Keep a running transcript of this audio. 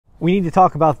We need to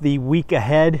talk about the week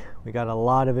ahead. We got a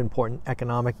lot of important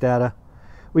economic data.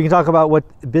 We can talk about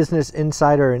what Business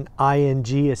Insider and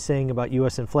ING is saying about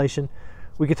U.S. inflation.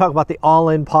 We can talk about the All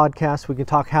In podcast. We can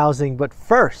talk housing. But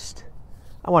first,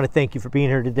 I want to thank you for being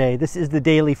here today. This is the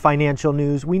Daily Financial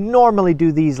News. We normally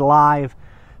do these live,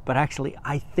 but actually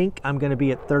I think I'm going to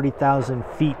be at 30,000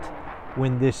 feet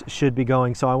when this should be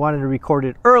going. So I wanted to record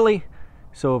it early.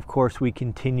 So of course we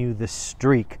continue the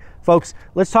streak. Folks,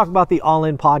 let's talk about the All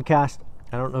In podcast.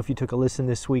 I don't know if you took a listen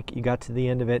this week, you got to the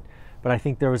end of it, but I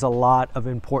think there was a lot of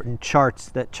important charts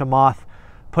that Chamath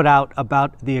put out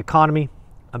about the economy,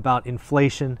 about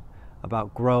inflation,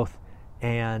 about growth,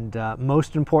 and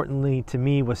most importantly to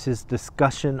me was his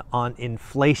discussion on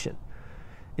inflation.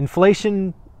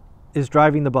 Inflation is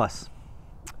driving the bus.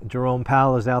 Jerome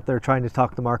Powell is out there trying to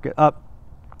talk the market up,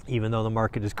 even though the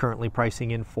market is currently pricing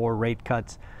in 4 rate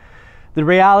cuts. The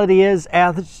reality is,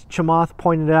 as Chamath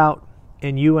pointed out,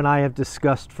 and you and I have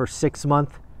discussed for 6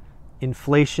 months,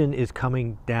 inflation is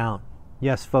coming down.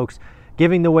 Yes, folks,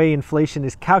 given the way inflation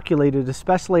is calculated,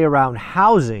 especially around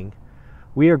housing,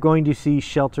 we are going to see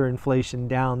shelter inflation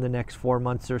down the next 4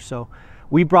 months or so.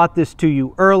 We brought this to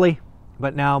you early,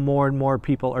 but now more and more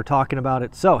people are talking about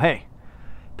it. So, hey,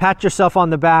 pat yourself on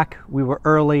the back. We were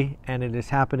early and it is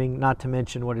happening, not to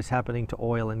mention what is happening to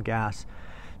oil and gas.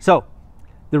 So,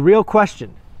 the real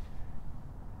question,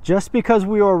 just because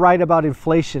we were right about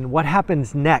inflation, what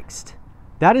happens next?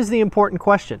 That is the important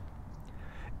question.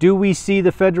 Do we see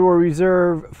the Federal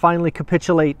Reserve finally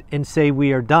capitulate and say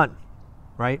we are done?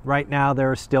 Right now there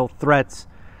are still threats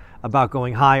about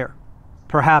going higher.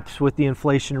 Perhaps with the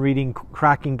inflation reading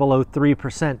cracking below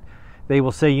 3%, they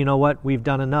will say, you know what, we've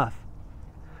done enough.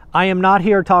 I am not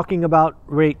here talking about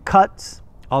rate cuts,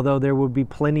 although there will be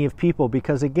plenty of people,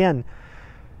 because again,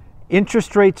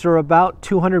 interest rates are about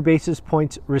 200 basis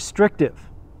points restrictive.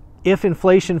 If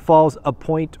inflation falls a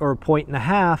point or a point and a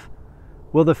half,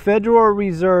 will the Federal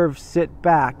Reserve sit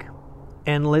back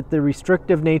and let the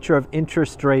restrictive nature of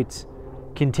interest rates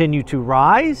continue to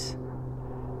rise,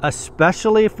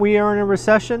 especially if we are in a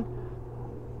recession?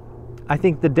 I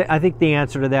think the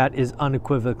answer to that is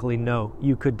unequivocally no.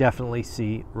 You could definitely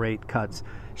see rate cuts.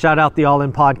 Shout out the All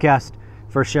In podcast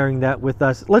for sharing that with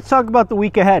us. Let's talk about the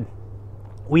week ahead.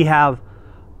 We have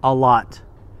a lot.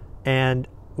 And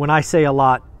when I say a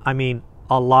lot, I mean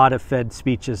a lot of Fed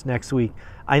speeches next week.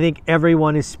 I think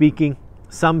everyone is speaking.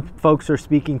 Some folks are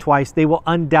speaking twice. They will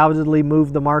undoubtedly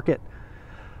move the market.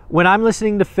 When I'm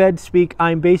listening to Fed speak,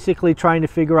 I'm basically trying to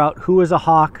figure out who is a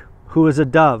hawk, who is a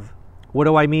dove. What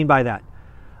do I mean by that?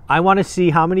 I want to see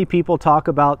how many people talk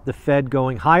about the Fed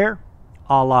going higher,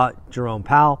 a la Jerome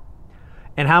Powell,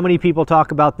 and how many people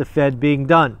talk about the Fed being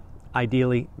done,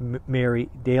 ideally Mary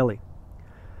Daly.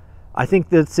 I think,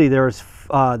 let's see, there's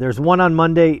 1 on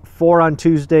Monday, 4 on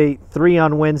Tuesday, 3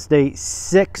 on Wednesday,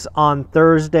 6 on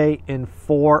Thursday, and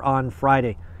 4 on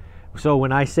Friday. So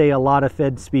when I say a lot of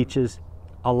Fed speeches,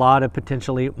 a lot of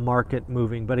potentially market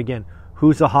moving. But again,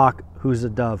 who's a hawk, who's a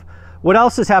dove? What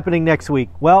else is happening next week?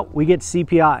 Well, we get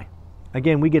CPI.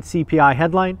 Again, we get CPI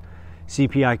headline,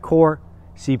 CPI core,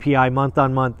 CPI month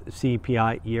on month,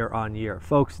 CPI year on year.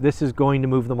 Folks, this is going to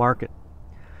move the market.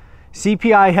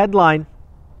 CPI headline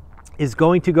is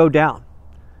going to go down.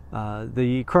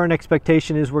 The current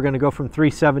expectation is we're going to go from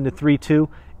 3.7 to 3.2,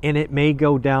 and it may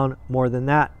go down more than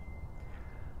that.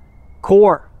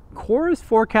 Core is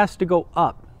forecast to go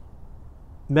up.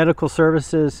 Medical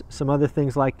services, some other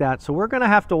things like that. So we're going to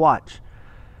have to watch.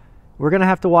 We're going to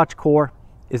have to watch core.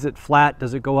 Is it flat?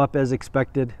 Does it go up as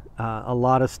expected? A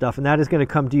lot of stuff. And that is going to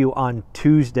come to you on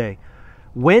Tuesday.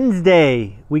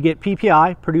 Wednesday, we get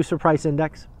PPI, Producer Price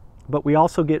Index, but we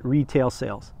also get retail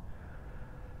sales.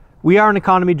 We are an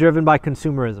economy driven by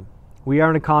consumerism. We are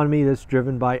an economy that's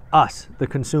driven by us, the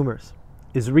consumers.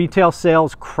 Is retail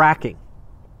sales cracking?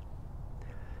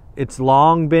 It's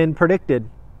long been predicted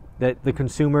that the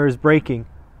consumer is breaking,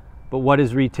 but what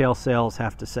does retail sales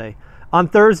have to say? On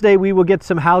Thursday, we will get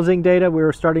some housing data.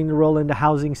 We're starting to roll into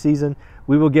housing season.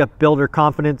 We will get builder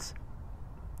confidence.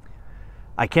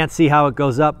 I can't see how it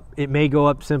goes up. It may go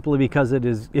up simply because it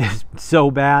is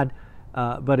so bad.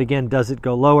 But again, does it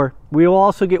go lower? We will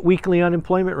also get weekly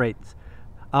unemployment rates,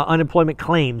 unemployment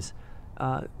claims.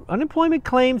 Unemployment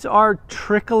claims are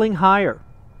trickling higher.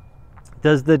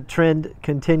 Does the trend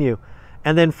continue?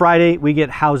 And then Friday, we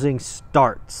get housing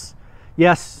starts.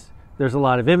 Yes, there's a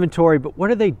lot of inventory, but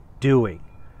what are they doing?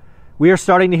 We are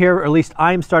starting to hear, or at least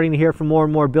I'm starting to hear from more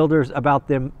and more builders about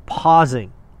them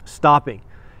pausing, stopping.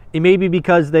 It may be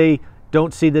because they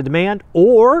don't see the demand,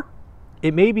 or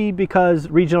it may be because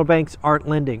regional banks aren't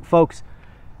lending. Folks,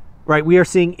 right? We are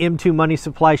seeing M2 money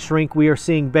supply shrink. We are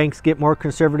seeing banks get more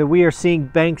conservative. We are seeing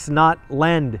banks not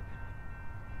lend.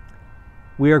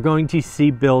 We are going to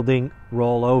see building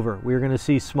roll over. We are going to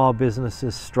see small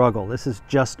businesses struggle. This is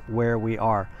just where we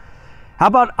are. How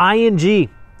about ING?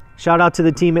 Shout out to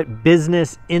the team at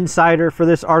Business Insider for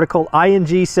this article.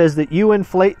 ING says that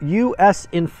U.S.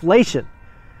 inflation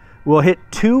will hit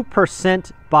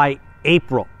 2% by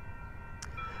April.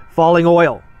 Falling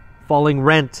oil, falling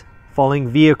rent, falling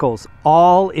vehicles,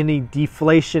 all in a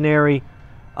deflationary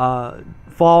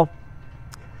fall.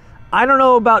 I don't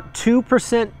know about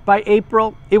 2% by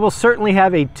April. It will certainly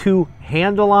have a 2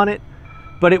 handle on it,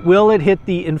 but will it hit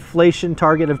the inflation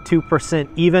target of 2%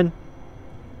 even?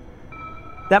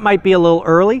 That might be a little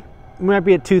early. We might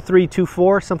be at 2.3,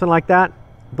 2.4, something like that,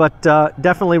 but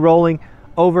definitely rolling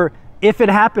over if it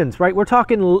happens, right? We're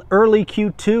talking early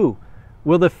Q2.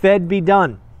 Will the Fed be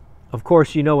done? Of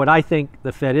course, you know what I think.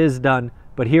 The Fed is done,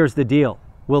 but here's the deal.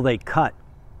 Will they cut?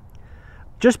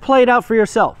 Just play it out for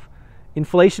yourself.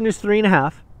 Inflation is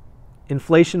 3.5.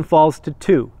 Inflation falls to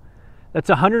 2. That's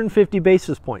 150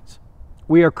 basis points.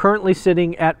 We are currently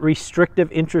sitting at restrictive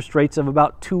interest rates of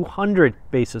about 200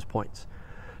 basis points.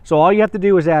 So all you have to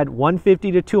do is add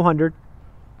 150 to 200.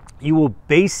 You will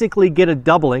basically get a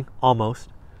doubling almost.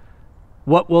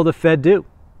 What will the Fed do?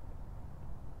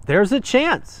 There's a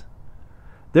chance.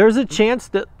 There's a chance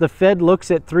that the Fed looks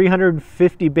at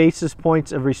 350 basis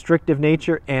points of restrictive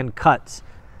nature and cuts.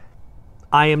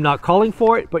 I am not calling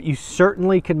for it, but you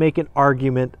certainly can make an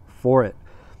argument for it.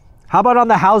 How about on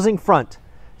the housing front?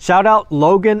 Shout out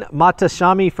Logan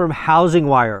Matashami from Housing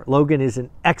Wire. Logan is an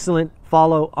excellent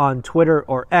follow on Twitter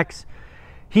or X.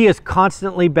 He is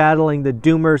constantly battling the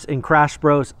doomers and crash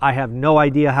bros. I have no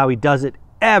idea how he does it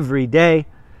every day,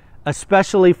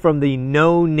 especially from the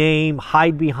no name,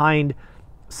 hide behind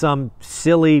some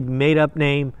silly made up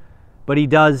name, but he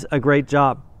does a great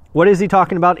job. What is he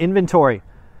talking about? Inventory.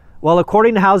 Well,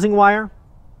 according to Housing Wire,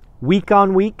 week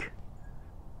on week,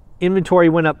 inventory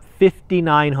went up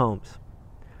 59 homes.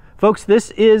 Folks,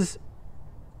 this is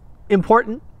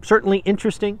important, certainly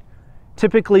interesting.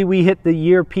 Typically, we hit the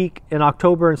year peak in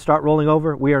October and start rolling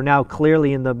over. We are now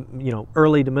clearly in the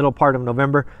early to middle part of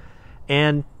November.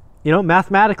 And,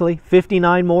 mathematically,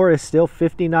 59 more is still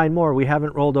 59 more. We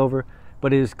haven't rolled over,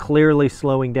 but it is clearly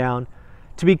slowing down.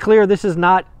 To be clear, this is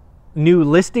not new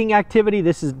listing activity.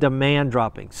 This is demand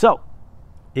dropping. So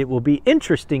it will be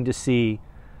interesting to see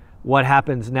what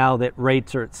happens now that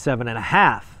rates are at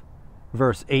 7.5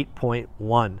 versus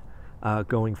 8.1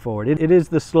 going forward. It is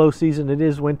the slow season. It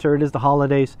is winter. It is the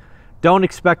holidays. Don't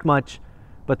expect much,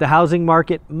 but the housing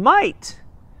market might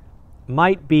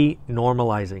be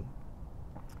normalizing.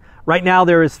 Right now,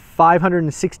 there is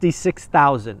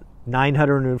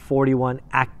 566,941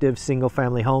 active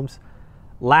single-family homes.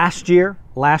 Last year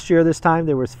this time,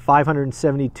 there was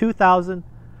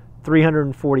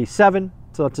 572,347.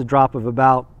 So that's a drop of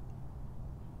about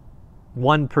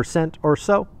 1% or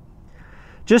so.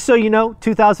 Just so you know,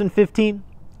 2015,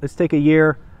 let's take a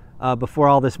year before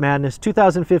all this madness.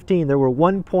 2015, there were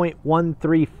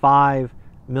 1.135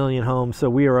 million homes. So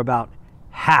we are about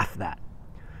half that.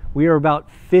 We are about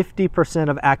 50%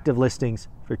 of active listings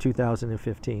for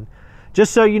 2015.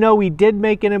 Just so you know, we did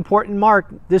make an important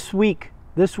mark this week.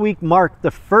 This week marked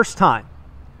the first time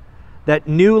that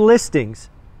new listings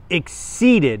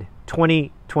exceeded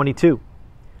 2022.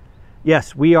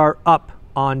 Yes, we are up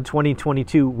on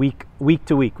 2022 week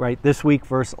to week, right? This week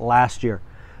versus last year.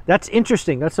 That's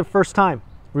interesting. That's the first time.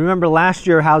 Remember, last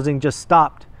year housing just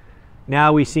stopped.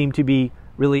 Now we seem to be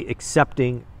really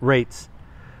accepting rates.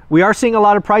 We are seeing a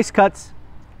lot of price cuts.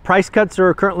 Price cuts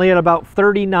are currently at about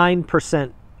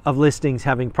 39% of listings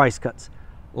having price cuts.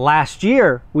 Last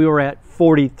year, we were at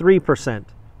 43%.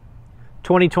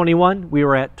 2021, we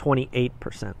were at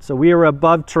 28%. So we are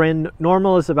above trend.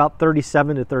 Normal is about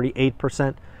 37 to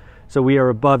 38%. So we are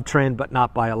above trend, but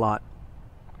not by a lot.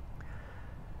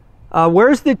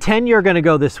 Where's the 10-year going to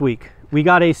go this week? We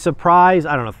got a surprise.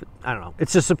 I don't know.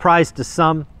 It's a surprise to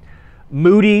some.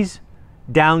 Moody's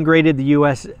downgraded the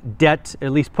U.S. debt,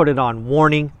 at least put it on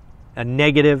warning, a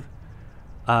negative.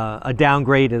 A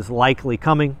downgrade is likely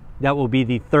coming. That will be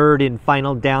the third and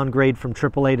final downgrade from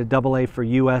AAA to AA for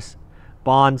U.S.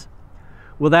 bonds.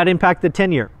 Will that impact the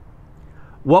 10-year?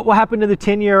 What will happen to the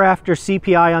 10-year after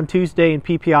CPI on Tuesday and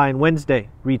PPI on Wednesday,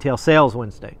 retail sales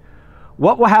Wednesday?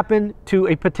 What will happen to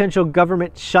a potential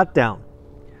government shutdown?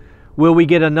 Will we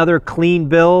get another clean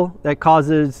bill that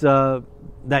caused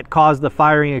the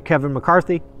firing of Kevin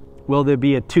McCarthy? Will there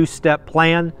be a two-step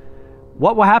plan?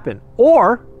 What will happen?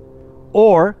 Or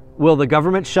will the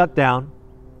government shut down?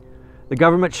 The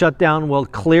government shutdown will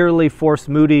clearly force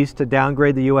Moody's to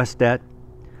downgrade the U.S. debt.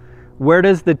 Where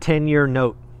does the 10-year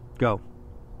note go?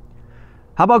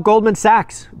 How about Goldman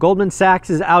Sachs? Goldman Sachs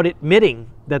is out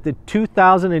admitting that the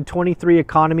 2023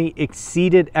 economy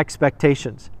exceeded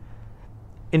expectations.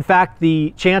 In fact,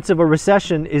 the chance of a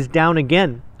recession is down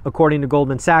again, according to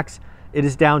Goldman Sachs. It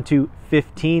is down to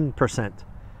 15%.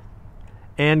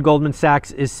 And Goldman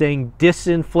Sachs is saying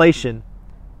disinflation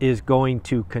is going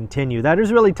to continue. That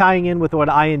is really tying in with what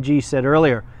ING said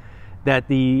earlier, that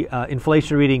the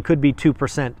inflation reading could be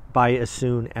 2% by as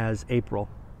soon as April.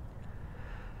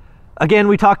 Again,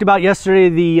 we talked about yesterday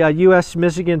the U.S.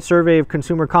 Michigan Survey of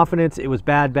Consumer Confidence. It was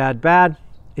bad, bad, bad.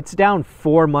 It's down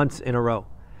 4 months in a row.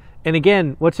 And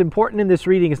again, what's important in this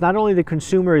reading is not only the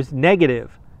consumer is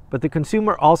negative, but the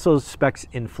consumer also expects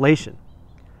inflation.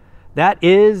 That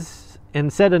is,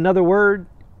 and said another word,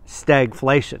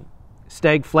 stagflation.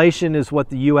 Stagflation is what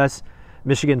the U.S.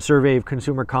 Michigan Survey of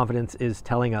Consumer Confidence is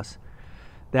telling us.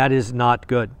 That is not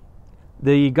good.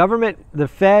 The government, the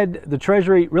Fed, the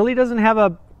Treasury really doesn't have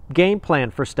a game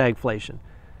plan for stagflation.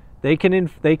 They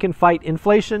can fight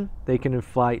inflation, they can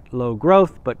fight low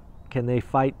growth, but can they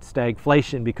fight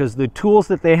stagflation? Because the tools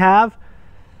that they have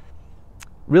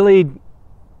really,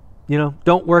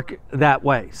 don't work that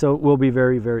way. So it will be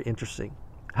very, very interesting.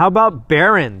 How about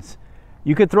Barron's?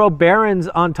 You could throw Barron's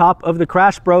on top of the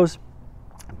Crash Bros.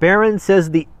 Barron's says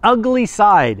the ugly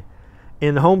side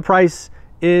in home price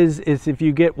is if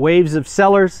you get waves of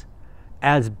sellers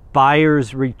as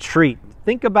buyers retreat.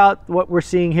 Think about what we're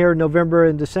seeing here in November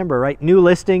and December, right? New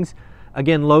listings.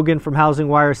 Again, Logan from Housing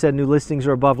Wire said new listings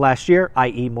are above last year,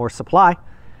 i.e. more supply.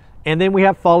 And then we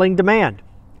have falling demand,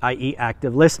 i.e.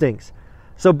 active listings.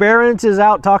 So Barron's is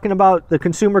out talking about the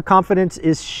consumer confidence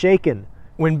is shaken.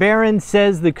 When Barron's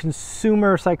says the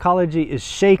consumer psychology is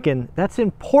shaken, that's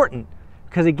important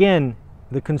because, again,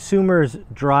 the consumers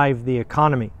drive the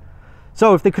economy.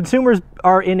 So if the consumers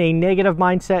are in a negative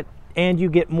mindset and you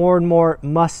get more and more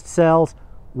must sells,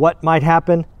 what might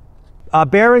happen?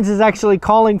 Barron's is actually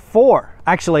calling for,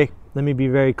 let me be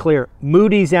very clear,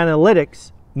 Moody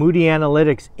Analytics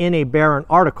in a Barron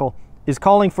article is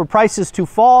calling for prices to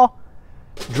fall,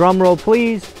 drum roll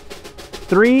please,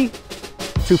 3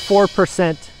 to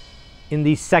 4% in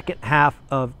the second half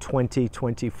of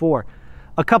 2024.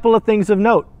 A couple of things of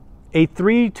note. A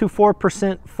 3 to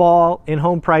 4% fall in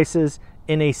home prices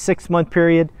in a 6-month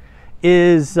period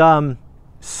is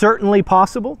certainly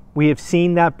possible. We have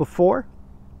seen that before.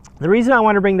 The reason I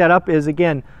want to bring that up is,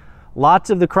 again, lots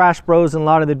of the Crash Bros and a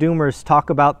lot of the Doomers talk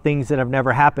about things that have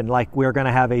never happened, like we're going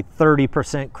to have a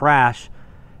 30% crash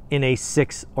in a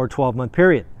 6 or 12-month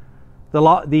period.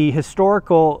 The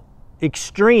historical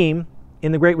extreme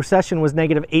in the Great Recession was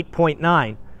negative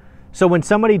 8.9. So when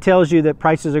somebody tells you that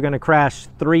prices are going to crash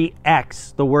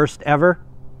 3x, the worst ever,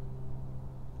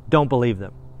 don't believe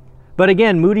them. But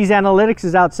again, Moody's Analytics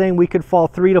is out saying we could fall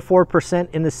 3 to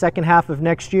 4% in the second half of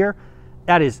next year.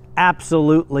 That is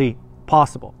absolutely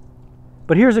possible.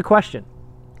 But here's a question.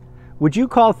 Would you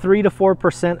call 3 to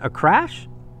 4% a crash?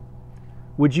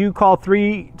 Would you call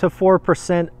 3 to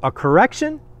 4% a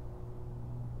correction?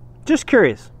 Just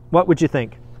curious. What would you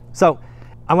think? So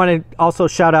I want to also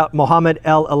shout out Mohammed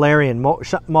El Alarian.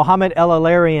 Mohammed El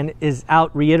Alarian is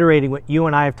out reiterating what you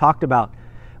and I have talked about.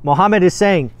 Mohammed is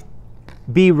saying,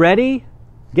 be ready,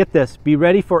 get this, be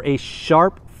ready for a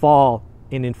sharp fall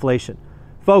in inflation.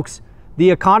 Folks,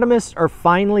 the economists are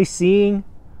finally seeing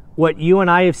what you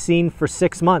and I have seen for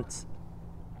 6 months.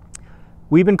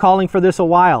 We've been calling for this a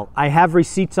while. I have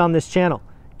receipts on this channel.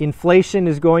 Inflation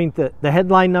is the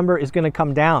headline number is going to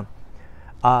come down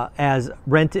as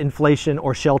rent inflation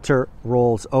or shelter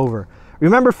rolls over.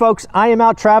 Remember, folks, I am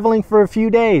out traveling for a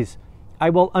few days. I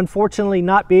will unfortunately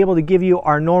not be able to give you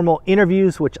our normal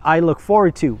interviews, which I look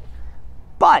forward to.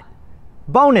 But,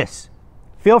 bonus,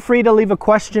 feel free to leave a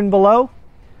question below.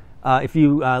 If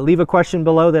you leave a question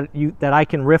below that I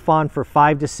can riff on for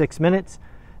 5 to 6 minutes,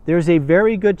 there's a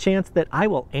very good chance that I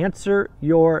will answer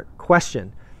your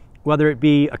question, whether it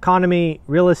be economy,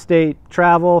 real estate,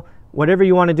 travel, whatever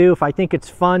you want to do. If I think it's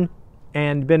fun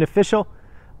and beneficial,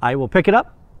 I will pick it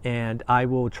up and I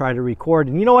will try to record.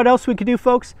 And you know what else we could do,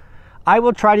 folks? I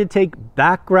will try to take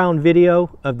background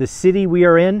video of the city we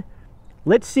are in.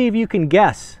 Let's see if you can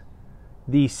guess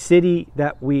the city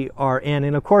that we are in.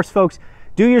 And of course, folks,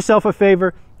 do yourself a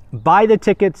favor, buy the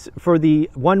tickets for the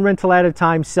One Rental at a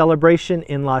Time celebration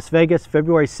in Las Vegas,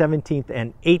 February 17th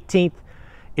and 18th.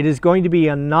 It is going to be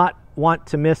a not want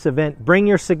to miss event. Bring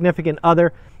your significant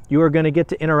other. You are going to get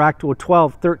to interact with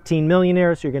 12, 13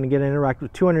 millionaires. You're going to get to interact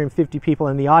with 250 people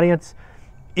in the audience.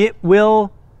 It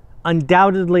will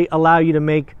undoubtedly allow you to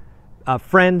make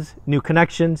friends, new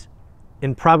connections,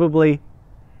 and probably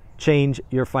change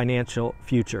your financial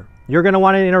future. You're going to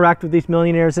want to interact with these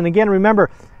millionaires. And again, remember,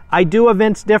 I do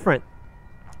events different.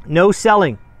 No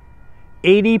selling.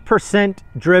 80%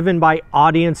 driven by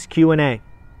audience Q&A.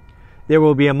 There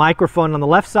will be a microphone on the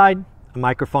left side, a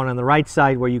microphone on the right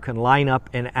side where you can line up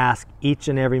and ask each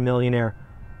and every millionaire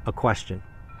a question.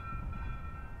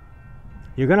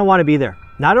 You're going to want to be there,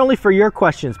 not only for your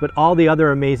questions, but all the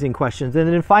other amazing questions.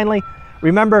 And then finally,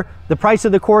 remember, the price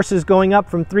of the course is going up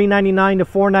from $399 to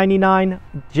 $499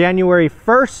 January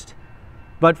 1st.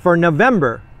 But for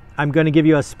November, I'm going to give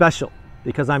you a special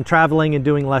because I'm traveling and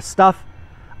doing less stuff.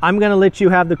 I'm going to let you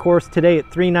have the course today at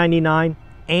 $399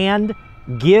 and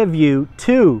give you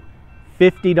 2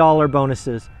 $50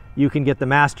 bonuses. You can get the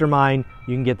mastermind,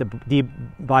 you can get the deep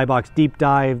buy box deep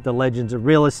dive, the legends of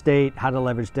real estate, how to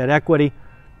leverage debt equity,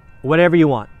 whatever you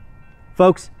want.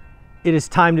 Folks, it is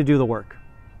time to do the work.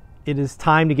 It is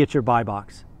time to get your buy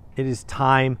box. It is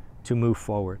time to move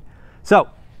forward. So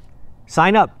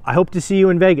sign up. I hope to see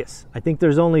you in Vegas. I think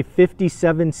there's only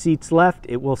 57 seats left.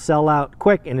 It will sell out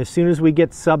quick. And as soon as we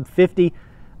get sub 50,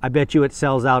 I bet you it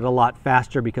sells out a lot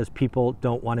faster because people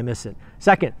don't want to miss it.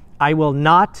 Second, I will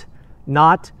not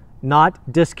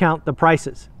discount the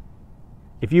prices.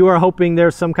 If you are hoping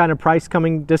there's some kind of price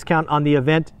coming discount on the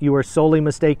event, you are solely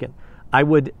mistaken. I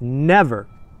would never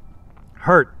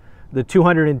hurt the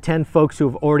 210 folks who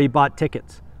have already bought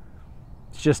tickets.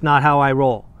 It's just not how I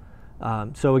roll.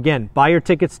 So again, buy your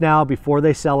tickets now before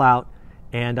they sell out,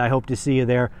 and I hope to see you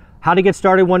there. How to get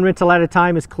started one rental at a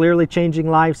time is clearly changing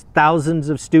lives, thousands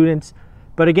of students.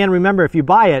 But again, remember, if you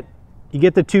buy it, you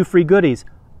get the 2 free goodies.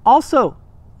 Also,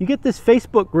 you get this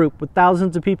Facebook group with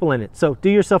thousands of people in it. So do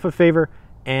yourself a favor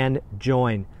and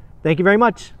join. Thank you very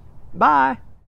much. Bye.